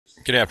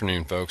Good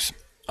afternoon, folks.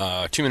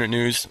 2 minute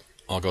news.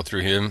 I'll go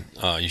through him.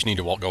 You just need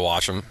to go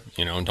watch him.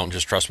 You know, don't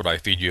just trust what I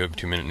feed you of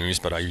 2 minute news,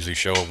 but I usually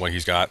show what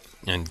he's got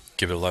and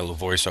give it a little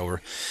voiceover.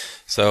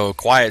 So,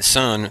 Quiet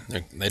Sun,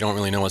 they don't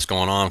really know what's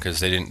going on because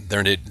they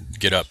didn't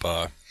get up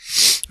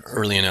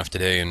early enough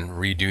today and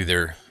redo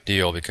their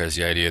deal because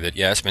the idea that,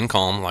 yeah, it's been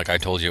calm like I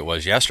told you it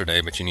was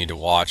yesterday, but you need to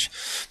watch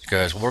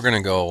because we're going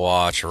to go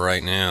watch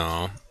right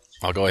now.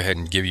 I'll go ahead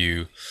and give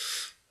you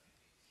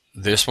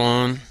this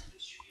one,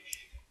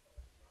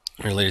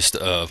 your list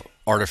of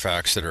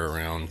artifacts that are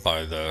around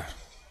by the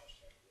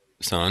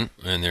sun,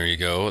 and there you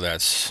go.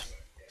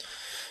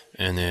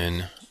 And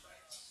then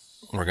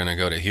we're gonna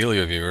go to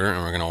Helio Viewer,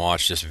 and we're gonna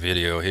watch this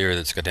video here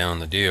that's got down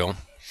the deal.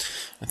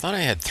 I thought I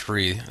had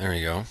three. There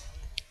you go.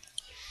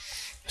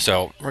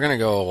 So we're gonna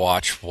go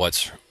watch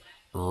what's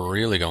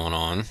really going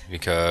on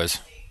because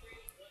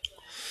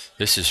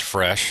this is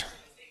fresh.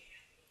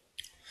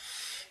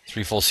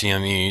 Three full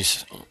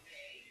CMEs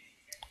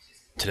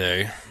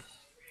today,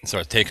 so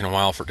it's taken a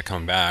while for it to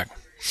come back.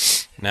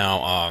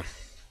 Now,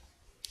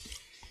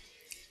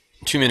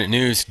 2 minute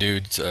news,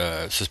 dudes,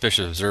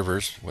 suspicious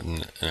observers,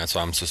 and that's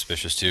why I'm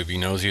suspicious too. Be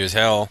nosy as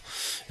hell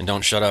and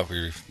don't shut up.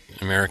 You're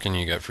American,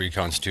 you got free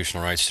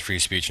constitutional rights to free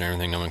speech and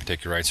everything. No one can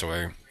take your rights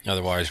away.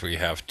 Otherwise, we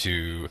have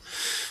to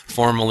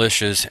form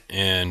militias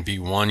and be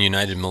one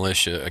united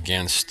militia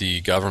against the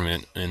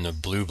government and the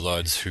blue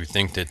bloods who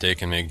think that they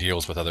can make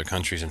deals with other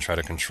countries and try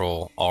to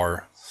control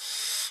our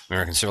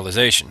American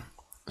civilization.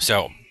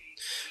 So,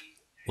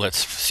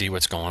 let's see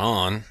what's going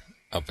on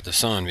up at the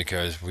sun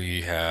because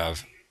we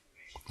have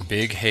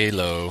big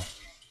Hailo,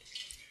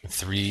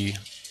 three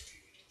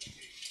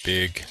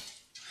big,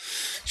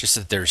 just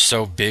that they're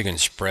so big and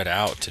spread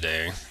out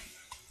today,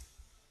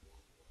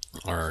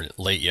 or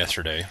late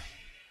yesterday.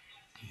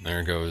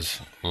 There goes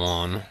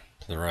one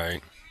to the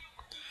right.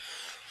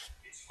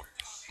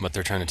 But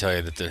they're trying to tell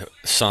you that the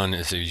sun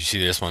is, you see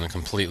this one,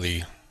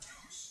 completely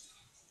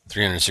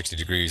 360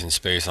 degrees in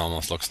space,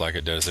 almost looks like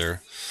it does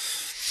there.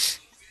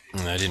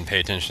 And I didn't pay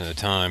attention at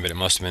the time, but it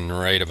must have been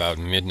right about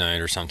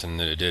midnight or something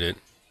that it did it.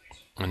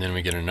 And then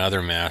we get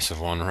another massive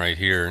one right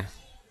here.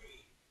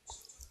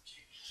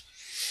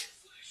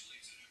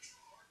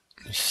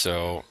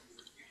 So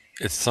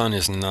its sun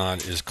is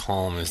not as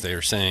calm as they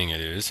are saying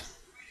it is.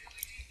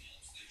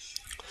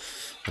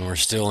 And we're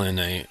still in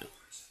a,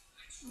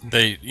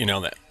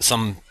 that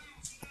some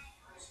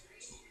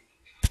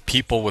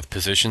people with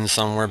positions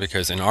somewhere,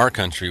 because in our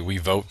country we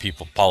vote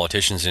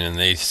politicians in and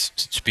they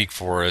speak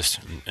for us,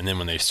 and then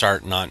when they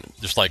start not,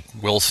 just like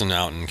Wilson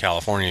out in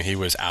California, he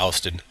was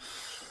ousted.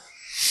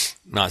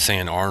 Not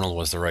saying Arnold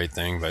was the right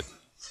thing, but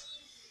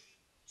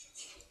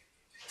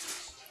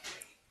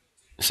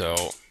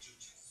so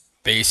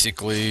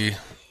basically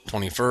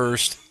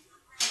 21st,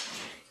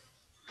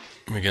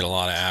 we get a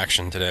lot of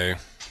action today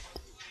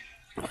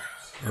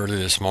early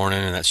this morning,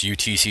 and that's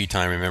UTC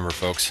time, remember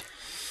folks.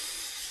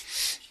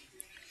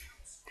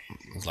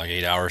 It's like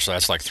 8 hours, so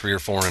that's like 3 or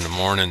 4 in the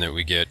morning that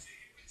we get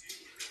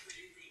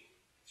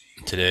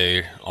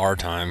today, our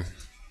time.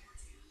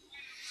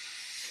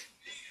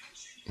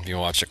 If you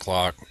watch the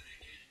clock,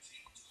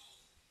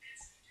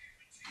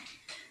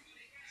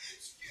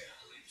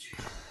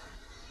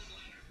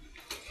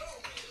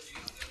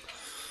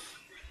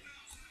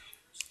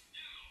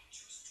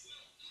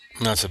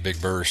 that's a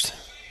big burst.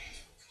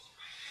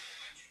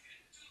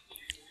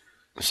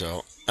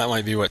 So that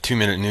might be what 2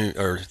 minute news,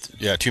 or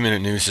yeah, 2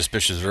 minute news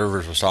suspicious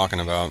observers was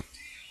talking about.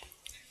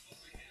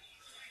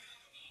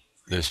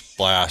 This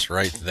blast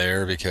right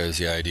there, because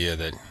the idea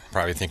that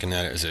probably thinking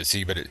that is a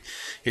C, but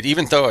it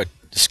even though it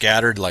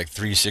scattered like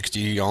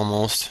 360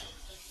 almost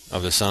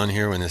of the sun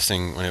here when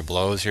it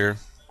blows here,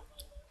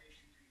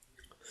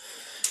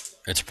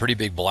 it's a pretty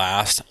big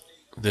blast.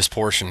 This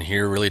portion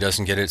here really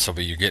doesn't get it, so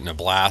but you're getting a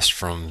blast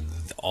from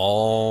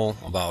all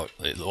about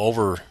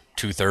over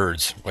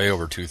 2/3, way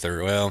over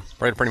 2/3. Well,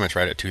 pretty much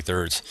right at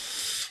 2/3.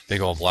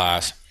 Big old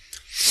blast.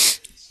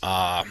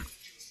 I'll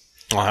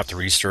have to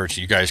research.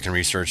 You guys can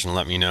research and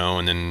let me know.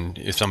 And then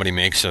if somebody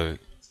makes a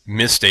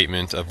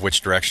misstatement of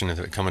which direction is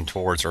it coming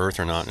towards Earth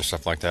or not and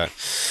stuff like that.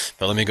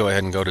 But let me go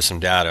ahead and go to some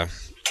data.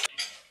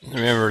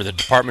 Remember the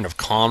Department of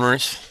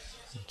Commerce,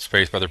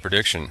 space weather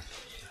prediction.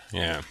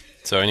 Yeah.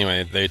 So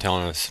anyway, they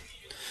telling us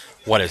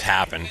what has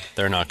happened.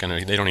 They're not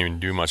gonna. They don't even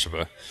do much of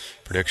a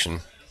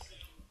prediction.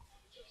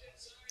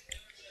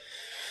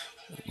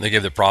 They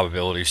give the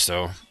probability.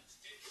 So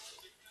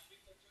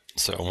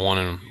 1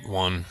 and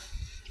 1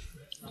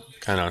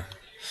 kind of,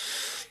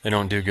 they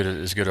don't do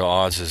as good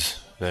odds as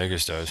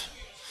Vegas does.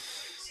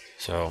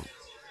 So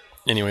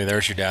anyway,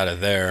 there's your data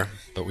there.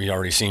 But we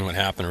already seen what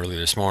happened early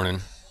this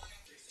morning.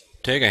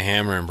 Take a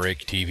hammer and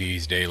break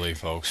TVs daily,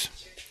 folks.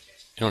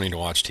 You don't need to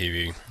watch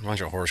TV. A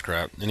bunch of horse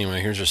crap.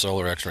 Anyway, here's your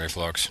solar X-ray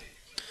flux.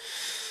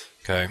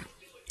 Okay.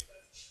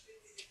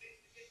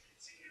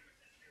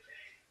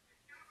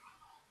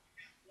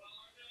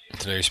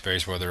 Today's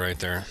space weather right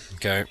there.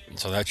 Okay,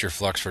 so that's your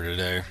flux for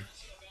today.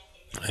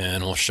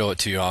 And we'll show it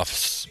to you off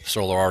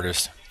Solar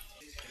Artist.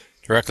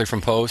 Directly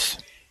from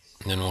post.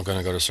 And then we're going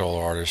to go to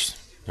Solar Artist.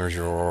 There's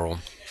your auroral.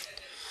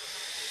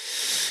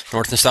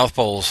 North and South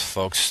poles,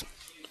 folks,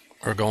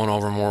 are going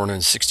over more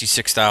than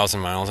 66,000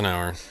 miles an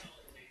hour.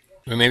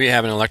 We may be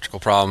having electrical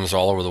problems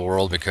all over the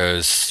world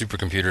because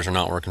supercomputers are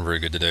not working very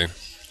good today.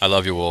 I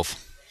love you,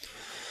 Wolf.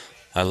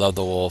 I love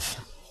the Wolf.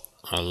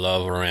 I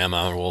love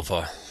Rama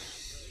Wolfa.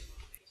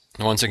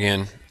 Once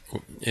again,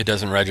 it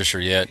doesn't register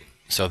yet,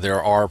 so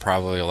there are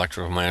probably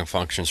electrical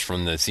malfunctions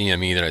from the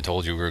CME that I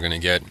told you we were going to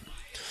get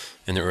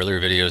in the earlier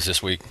videos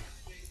this week.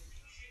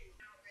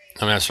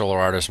 I'm at Solar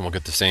Artist and we'll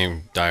get the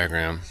same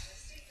diagram.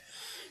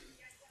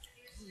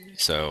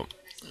 So,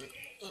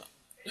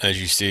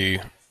 as you see,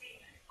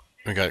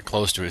 we got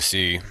close to a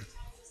C.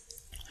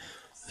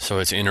 So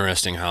it's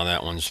interesting how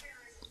that one's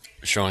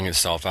showing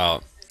itself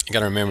out. You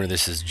gotta remember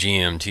this is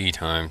GMT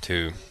time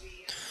too.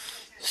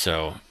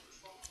 So,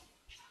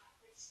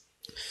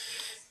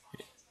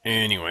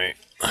 anyway,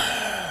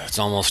 it's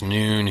almost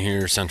noon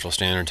here, Central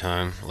Standard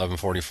Time,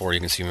 11:44. You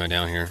can see me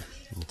down here.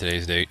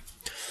 Today's date,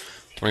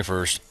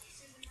 21st.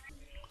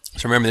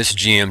 So remember, this is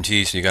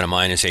GMT, so you got a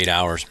 -8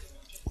 hours.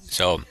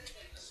 So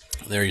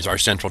there's our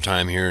Central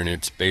Time here, and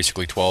it's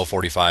basically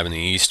 12:45 in the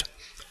East,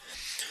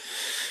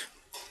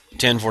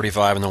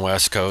 10:45 in the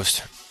West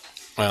Coast.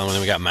 Well, and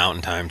then we got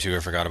Mountain Time too. I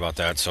forgot about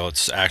that. So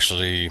it's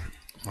actually,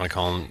 I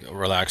call them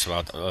relax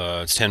about.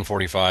 It's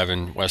 10:45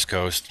 in West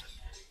Coast.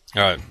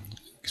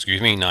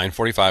 Excuse me,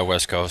 9:45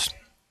 West Coast,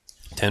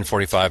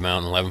 10:45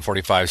 Mountain,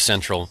 11:45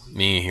 Central.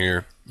 Me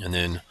here, and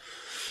then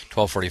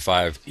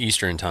 12:45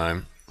 Eastern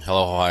Time.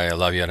 Hello, Hawaii. I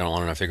love you. I don't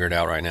want to figure it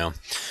out right now.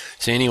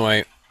 So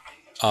anyway,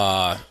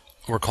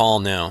 we're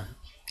calm now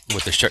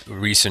with the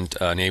recent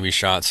Navy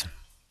shots,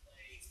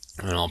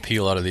 and I'll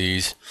peel out of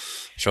these.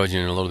 Showed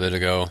you a little bit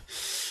ago.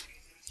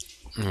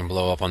 I'm gonna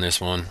blow up on this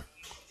one.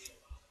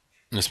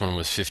 This one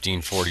was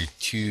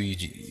 1542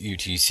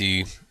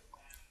 UTC.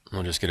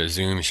 We'll just get a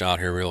zoom shot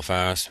here real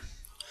fast,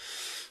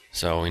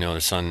 so we know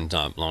the sun's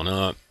not blown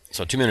up.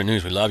 So 2-minute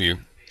news, we love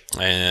you,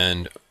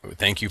 and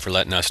thank you for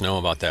letting us know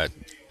about that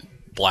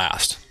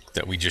blast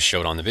that we just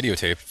showed on the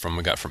videotape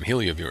we got from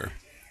HelioViewer.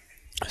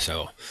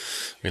 So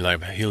we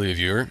like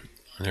HelioViewer.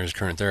 There's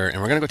current there, and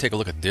we're gonna go take a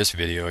look at this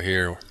video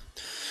here.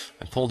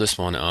 I pulled this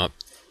one up,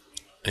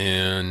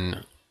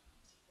 and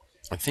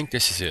I think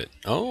this is it.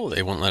 Oh,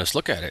 they won't let us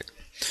look at it.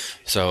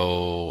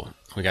 So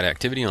we got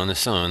activity on the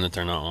sun that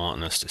they're not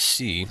wanting us to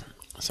see.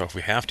 So if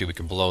we have to, we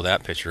can blow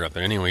that picture up.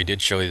 But anyway, we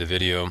did show you the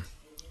video,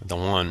 the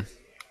one.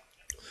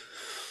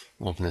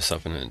 We'll open this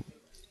up in a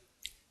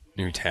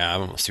new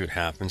tab, and we'll see what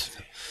happens.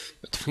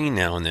 Between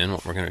now and then,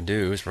 what we're going to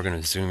do is we're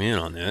going to zoom in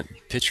on that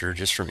picture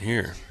just from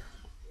here.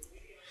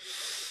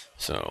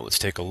 So let's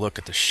take a look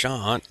at the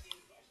shot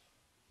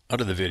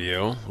out of the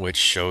video, which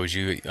shows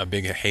you a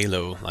big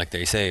halo, like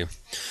they say.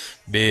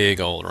 Big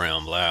old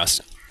round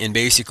blast. And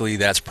basically,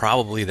 that's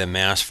probably the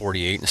Mass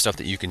 48 and stuff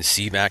that you can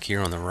see back here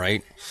on the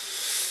right,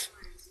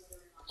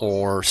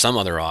 or some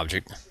other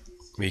object,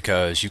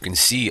 because you can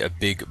see a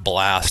big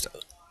blast.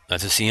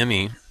 That's a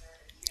CME.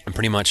 And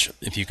pretty much,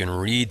 if you can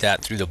read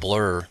that through the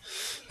blur,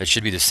 that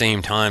should be the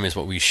same time as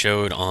what we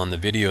showed on the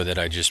video that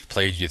I just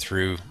played you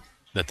through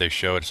that they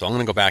showed. So I'm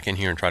going to go back in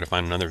here and try to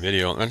find another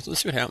video. Let's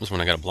see what happens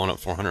when I got a blown up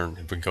 400.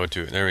 If we go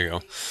to it, there we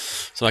go.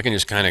 So I can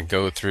just kind of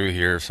go through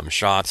here some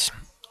shots.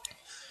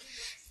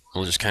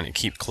 We'll just kind of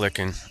keep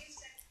clicking,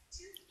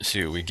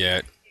 see what we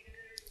get.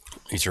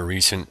 These are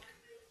recent,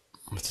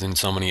 within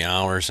so many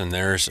hours, and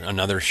there's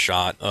another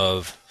shot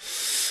of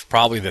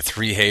probably the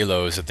 3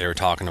 halos that they were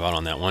talking about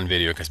on that one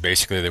video, because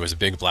basically there was a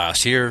big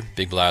blast here,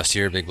 big blast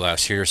here, big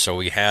blast here. So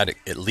we had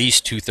at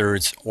least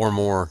 2/3 or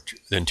more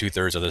than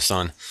 2/3 of the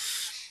sun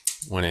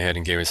went ahead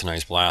and gave us a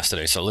nice blast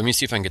today. So let me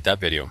see if I can get that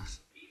video.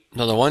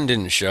 No, the one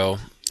didn't show.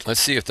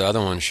 Let's see if the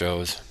other one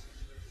shows.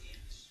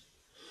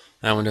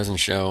 That one doesn't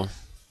show.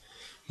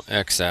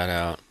 X that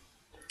out.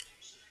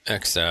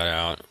 X that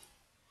out.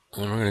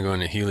 And we're going to go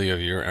into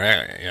HelioViewer.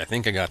 I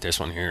think I got this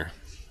one here.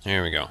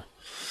 Here we go.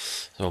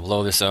 So we'll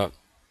blow this up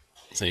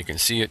so you can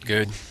see it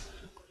good.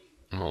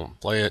 And we'll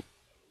play it.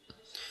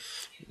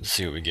 Let's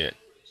see what we get.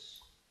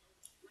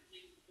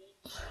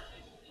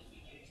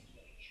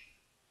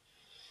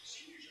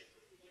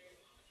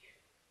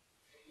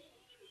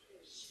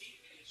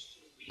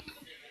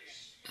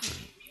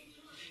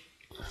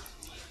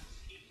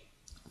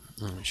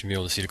 You should be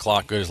able to see the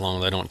clock good as long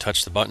as I don't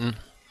touch the button.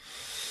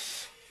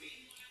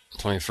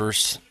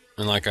 21st.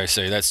 And like I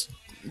say, that's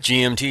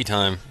GMT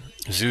time,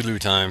 Zulu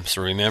time.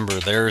 So remember,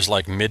 there's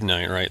like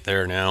midnight right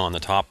there now on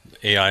the top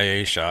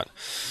AIA shot.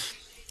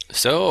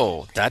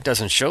 So that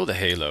doesn't show the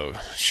halo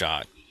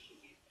shot.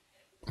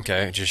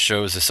 Okay, it just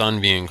shows the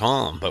sun being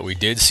calm. But we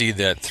did see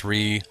that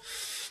 3.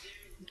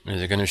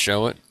 Is it going to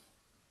show it?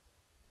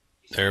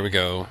 There we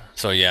go.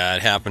 So yeah,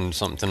 it happened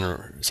something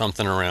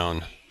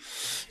around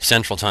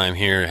Central Time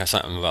here. It has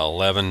something about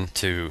 11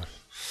 to.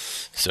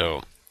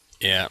 So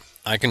yeah,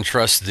 I can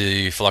trust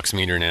the flux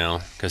meter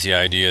now, because the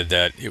idea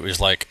that it was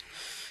like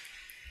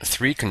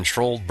 3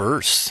 controlled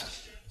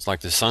bursts. It's like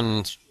the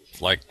sun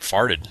like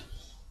farted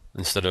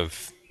instead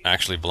of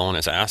actually blowing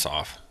its ass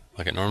off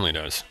like it normally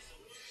does.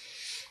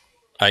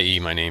 I.e.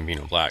 my name,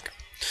 Beanoblack.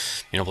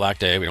 Beanoblack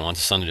Day. We don't want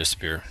the sun to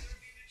disappear.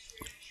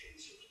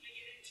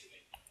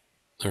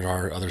 There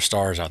are other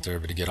stars out there,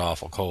 but it get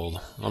awful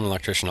cold. I'm an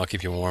electrician. I'll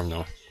keep you warm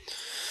though.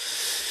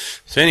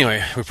 So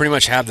anyway, we pretty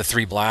much have the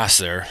three blasts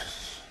there.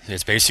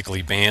 It's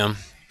basically bam,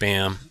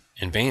 bam,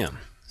 and bam.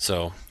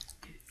 So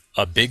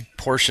a big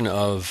portion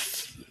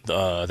of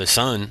the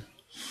sun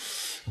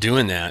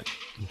doing that,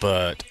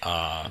 but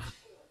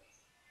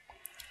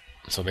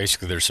so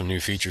basically there's some new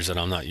features that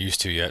I'm not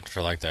used to yet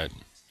for like that.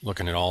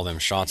 Looking at all them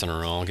shots in a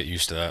row, I'll get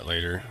used to that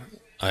later.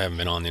 I haven't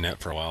been on the net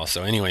for a while.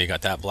 So anyway, you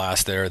got that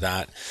blast there,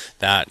 that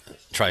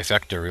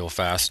trifecta real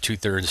fast,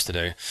 2/3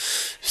 today.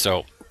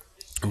 So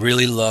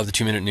really love the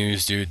 2 minute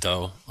news, dude,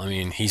 though. I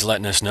mean, he's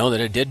letting us know that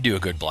it did do a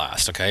good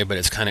blast, okay? But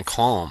it's kind of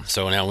calm.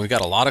 So now we've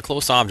got a lot of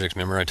close objects.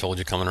 Remember, I told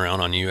you coming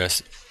around on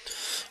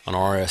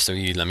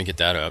RSOE. Let me get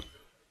that up.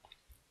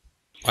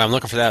 I'm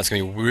looking for that. It's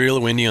going to be real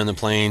windy on the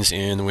plains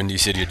and the Windy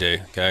City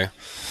today, okay?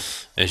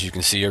 As you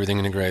can see, everything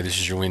in the gray. This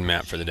is your wind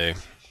map for the day,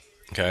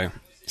 okay?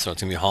 So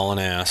it's going to be hauling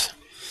ass.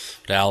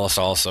 Dallas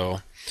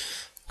also.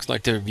 Looks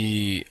like it'd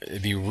be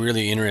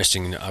really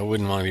interesting. I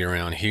wouldn't want to be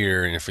around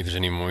here, and if there's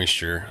any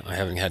moisture, I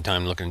haven't had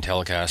time to look in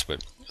telecast,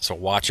 but so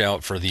watch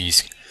out for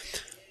these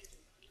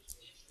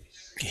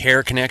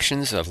hair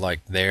connections of like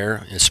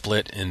there a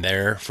split and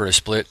there for a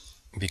split,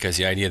 because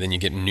the idea then you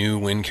get new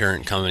wind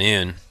current coming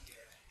in,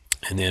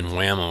 and then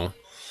whammo.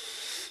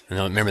 And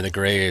then remember the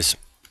gray is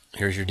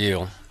here's your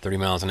deal, 30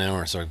 miles an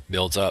hour, so it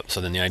builds up.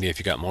 So then the idea if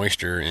you got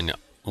moisture and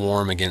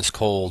warm against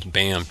cold,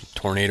 bam,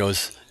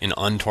 tornadoes in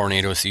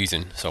untornado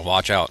season. So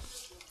watch out.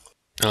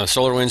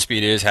 Solar wind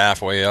speed is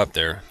halfway up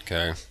there,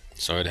 okay?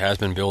 So it has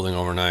been building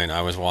overnight.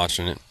 I was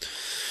watching it.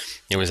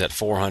 It was at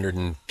 400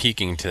 and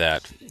peaking to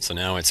that. So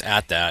now it's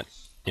at that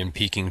and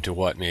peaking to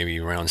what, maybe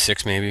around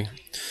 6 maybe?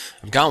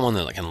 I've got one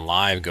that I can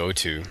live go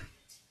to,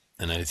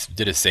 and I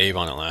did a save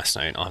on it last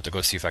night. I'll have to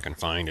go see if I can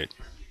find it,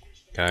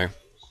 okay?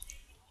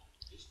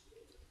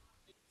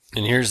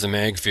 And here's the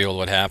mag field,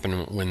 what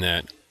happened when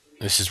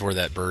this is where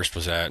that burst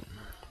was at.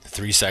 The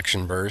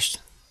 3-section burst.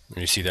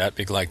 You see that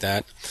big like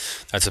that?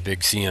 That's a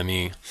big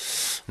CME.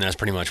 And that's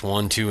pretty much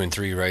 1, 2, and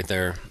 3 right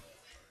there.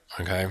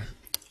 Okay.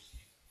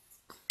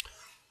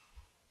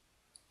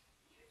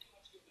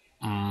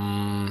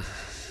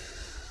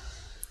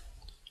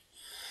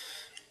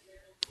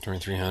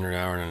 2300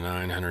 hour and a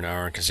 900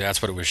 hour, because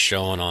that's what it was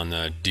showing on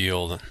the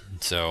deal.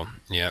 So,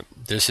 yeah,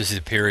 this is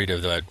the period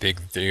of that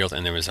big deal.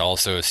 And there was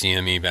also a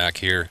CME back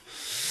here.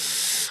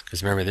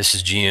 Because remember, this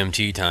is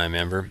GMT time,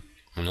 remember?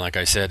 And like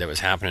I said, that was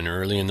happening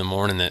early in the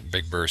morning. That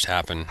big burst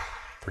happened,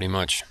 pretty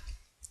much.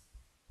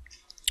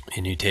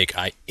 And you take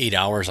 8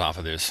 hours off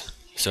of this.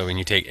 So when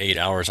you take 8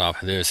 hours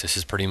off of this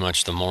is pretty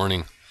much the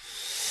morning.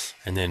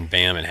 And then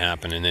bam, it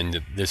happened. And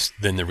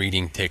then the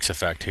reading takes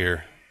effect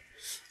here.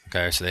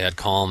 Okay, so they had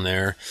calm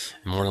there.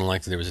 And more than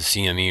likely there was a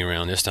CME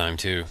around this time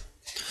too.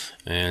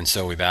 And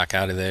so we back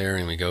out of there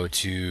and we go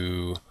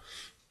to,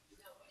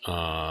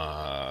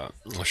 I'll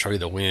show you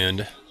the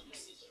wind,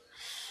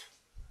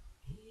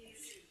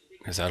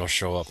 because that'll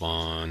show up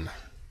on,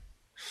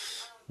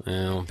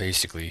 well,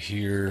 basically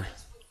here,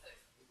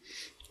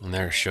 and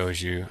there it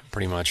shows you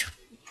pretty much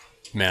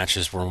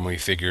matches when we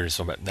figured.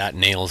 So that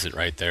nails it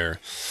right there.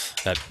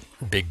 That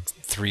big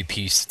three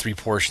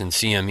portion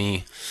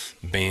CME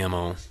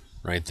bammo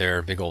right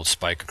there, big old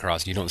spike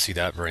across. You don't see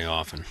that very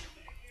often.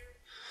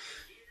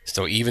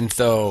 So even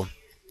though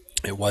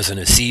it wasn't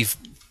a C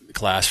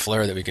class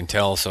flare that we can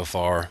tell so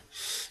far,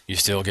 you're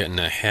still getting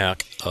a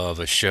heck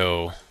of a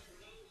show.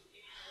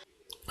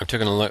 I've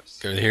taken a look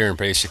here, and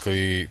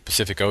basically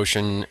Pacific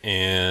Ocean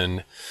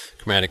and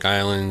Chromatic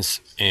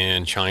Islands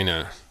and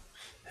China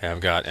have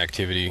got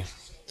activity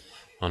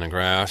on the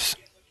graphs.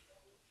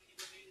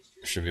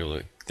 Should be able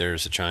to,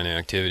 there's the China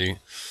activity.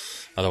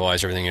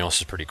 Otherwise, everything else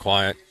is pretty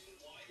quiet.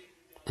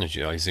 As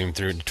I zoom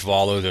through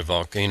Tuvalu, the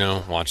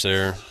volcano, watch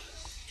there.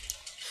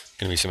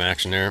 Gonna be some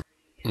action there.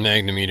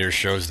 Magnometer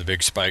shows the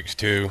big spikes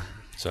too.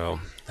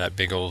 So that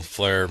big old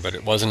flare, but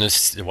it wasn't a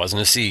C,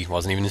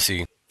 wasn't even a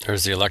C.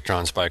 There's the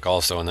electron spike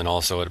also, and then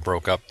also it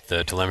broke up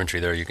the telemetry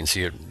there. You can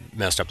see it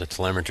messed up the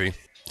telemetry.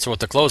 So with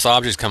the close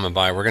objects coming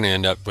by, we're going to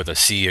end up with a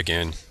C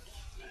again,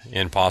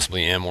 and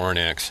possibly M or an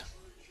X.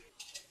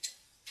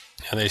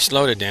 Now they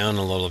slowed it down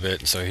a little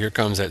bit, so here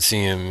comes that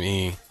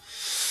CME,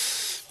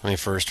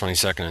 21st,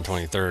 22nd, and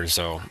 23rd.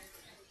 So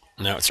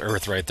now it's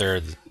Earth right there,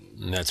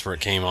 and that's where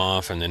it came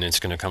off, and then it's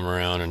going to come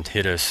around and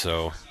hit us.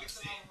 So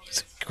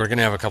we're going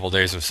to have a couple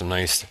days of some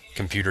nice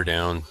computer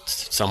down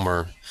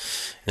somewhere.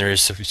 There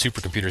is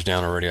supercomputers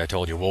down already. I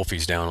told you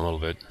Wolfie's down a little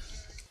bit.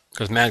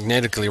 Because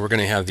magnetically, we're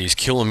going to have these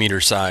kilometer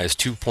size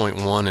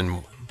 2.1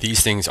 and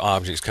these things,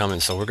 objects coming.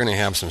 So we're going to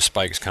have some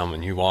spikes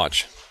coming. You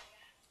watch.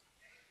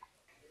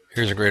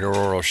 Here's a great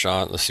auroral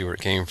shot. Let's see where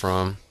it came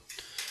from.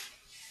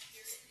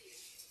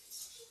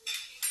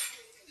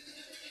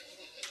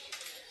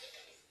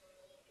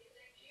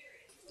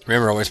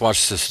 Remember, always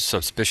watch the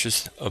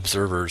Suspicious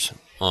Observers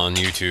on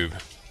YouTube.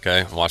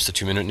 Okay, watch the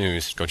 2-minute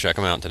news. Go check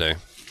them out today.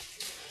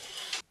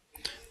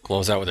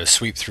 Close out with a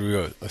sweep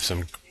through of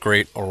some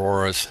great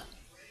auroras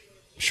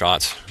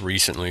shots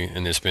recently,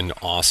 and it's been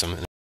awesome.